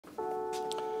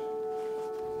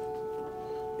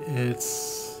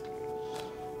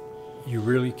You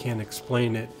really can't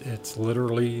explain it. It's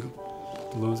literally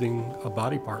losing a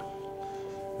body part.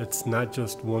 It's not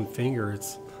just one finger,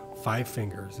 it's 5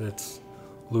 fingers. It's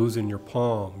losing your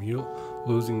palm, you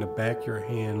losing the back of your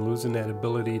hand, losing that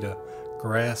ability to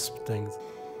grasp things.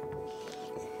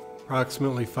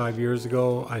 Approximately 5 years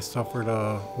ago, I suffered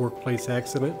a workplace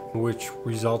accident, which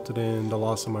resulted in the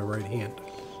loss of my right hand.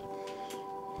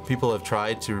 People have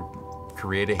tried to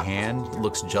create a hand that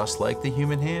looks just like the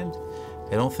human hand.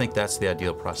 I don't think that's the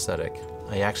ideal prosthetic.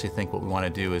 I actually think what we want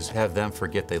to do is have them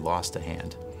forget they lost a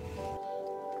hand.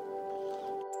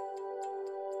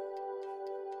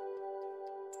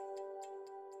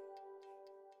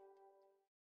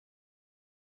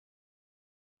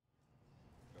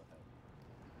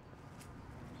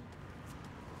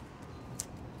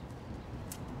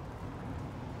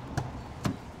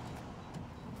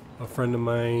 A friend of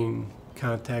mine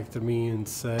contacted me and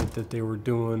said that they were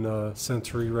doing a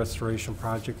sensory restoration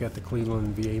project at the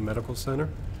Cleveland VA Medical Center,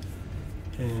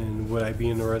 and would I be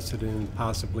interested in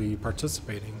possibly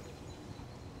participating?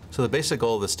 So the basic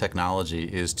goal of this technology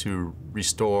is to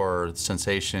restore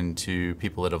sensation to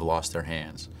people that have lost their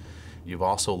hands. You've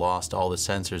also lost all the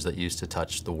sensors that used to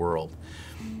touch the world.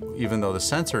 Even though the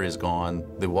sensor is gone,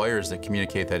 the wires that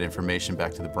communicate that information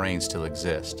back to the brain still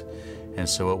exist. And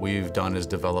so what we've done is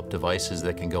develop devices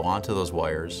that can go onto those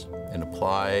wires and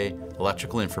apply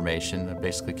electrical information and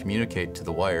basically communicate to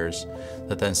the wires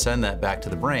that then send that back to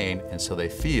the brain, and so they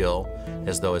feel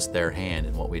as though it's their hand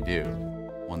in what we do.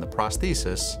 When the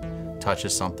prosthesis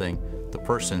touches something, the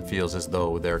person feels as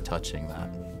though they're touching that.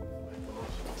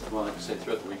 Well, like I say,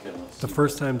 throughout the weekend, The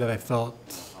first time that I felt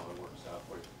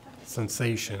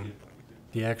sensation,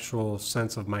 the actual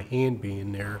sense of my hand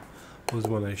being there, was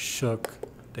when I shook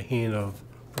the hand of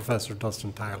Professor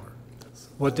Dustin Tyler.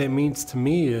 What that means to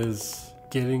me is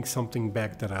getting something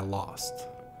back that I lost.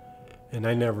 And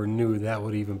I never knew that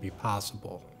would even be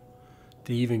possible.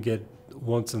 To even get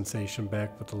one sensation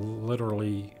back, but to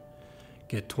literally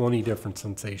get 20 different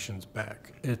sensations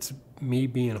back. It's me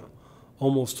being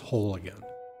almost whole again.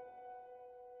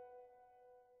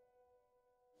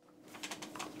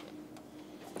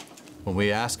 When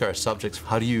we ask our subjects,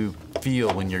 how do you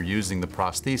feel when you're using the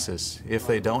prosthesis? If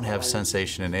they don't have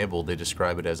sensation enabled, they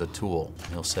describe it as a tool.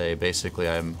 They'll say, basically,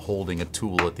 I'm holding a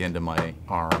tool at the end of my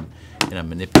arm and I'm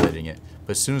manipulating it.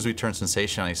 But as soon as we turn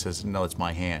sensation on, he says, no, it's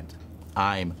my hand.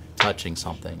 I'm touching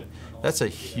something. That's a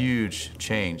huge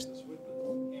change.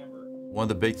 One of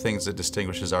the big things that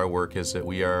distinguishes our work is that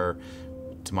we are,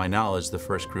 to my knowledge, the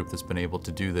first group that's been able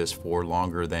to do this for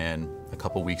longer than a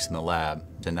couple weeks in the lab.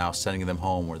 And now sending them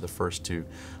home, we're the first to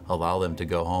allow them to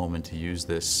go home and to use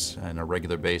this on a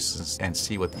regular basis and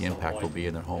see what the impact will be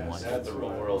in their home life.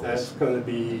 That's going to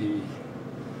be,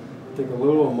 I think, a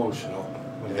little emotional.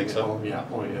 When you think so? Home. Yeah,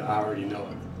 oh yeah, I already know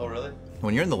it. Oh, really?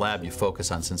 When you're in the lab, you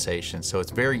focus on sensation, so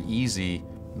it's very easy,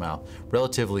 well,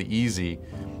 relatively easy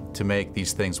to make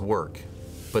these things work.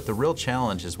 But the real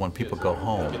challenge is when people go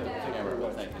home.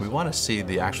 We want to see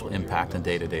the actual impact in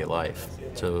day-to-day life.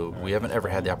 So we haven't ever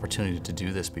had the opportunity to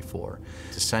do this before.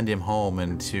 To send him home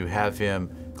and to have him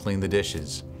clean the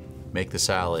dishes, make the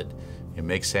salad,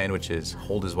 make sandwiches,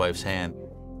 hold his wife's hand.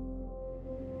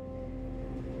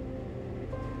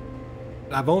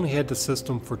 I've only had the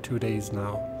system for 2 days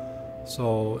now,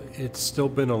 so it's still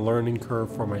been a learning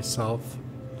curve for myself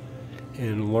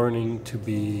in learning to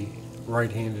be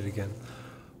right-handed again.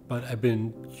 But I've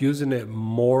been using it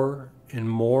more and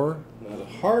more. Now the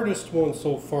hardest one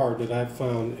so far that I've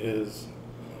found is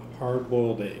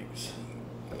hard-boiled eggs.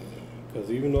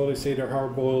 Because even though they say they're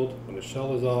hard-boiled, when the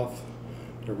shell is off,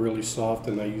 they're really soft,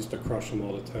 and I used to crush them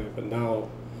all the time. But now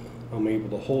I'm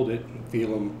able to hold it and feel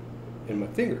them in my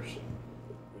fingers.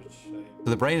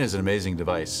 The brain is an amazing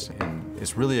device, and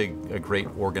it's really a great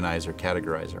organizer,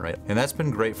 categorizer, right? And that's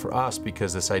been great for us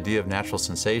because this idea of natural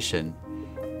sensation,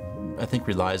 I think,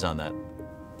 relies on that.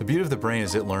 The beauty of the brain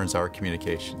is it learns our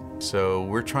communication. So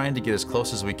we're trying to get as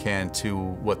close as we can to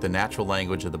what the natural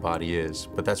language of the body is,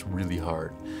 but that's really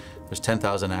hard. There's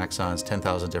 10,000 axons,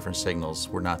 10,000 different signals.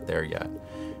 We're not there yet.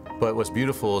 But what's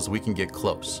beautiful is we can get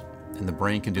close, and the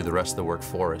brain can do the rest of the work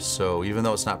for us. So even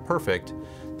though it's not perfect,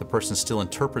 the person still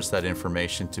interprets that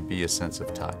information to be a sense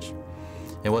of touch.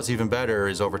 And what's even better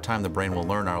is over time the brain will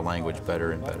learn our language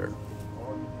better and better.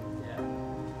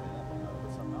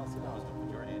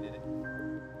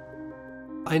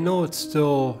 I know it's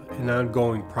still an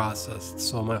ongoing process,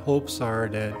 so my hopes are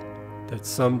that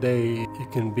someday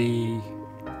it can be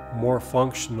more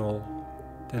functional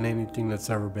than anything that's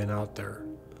ever been out there.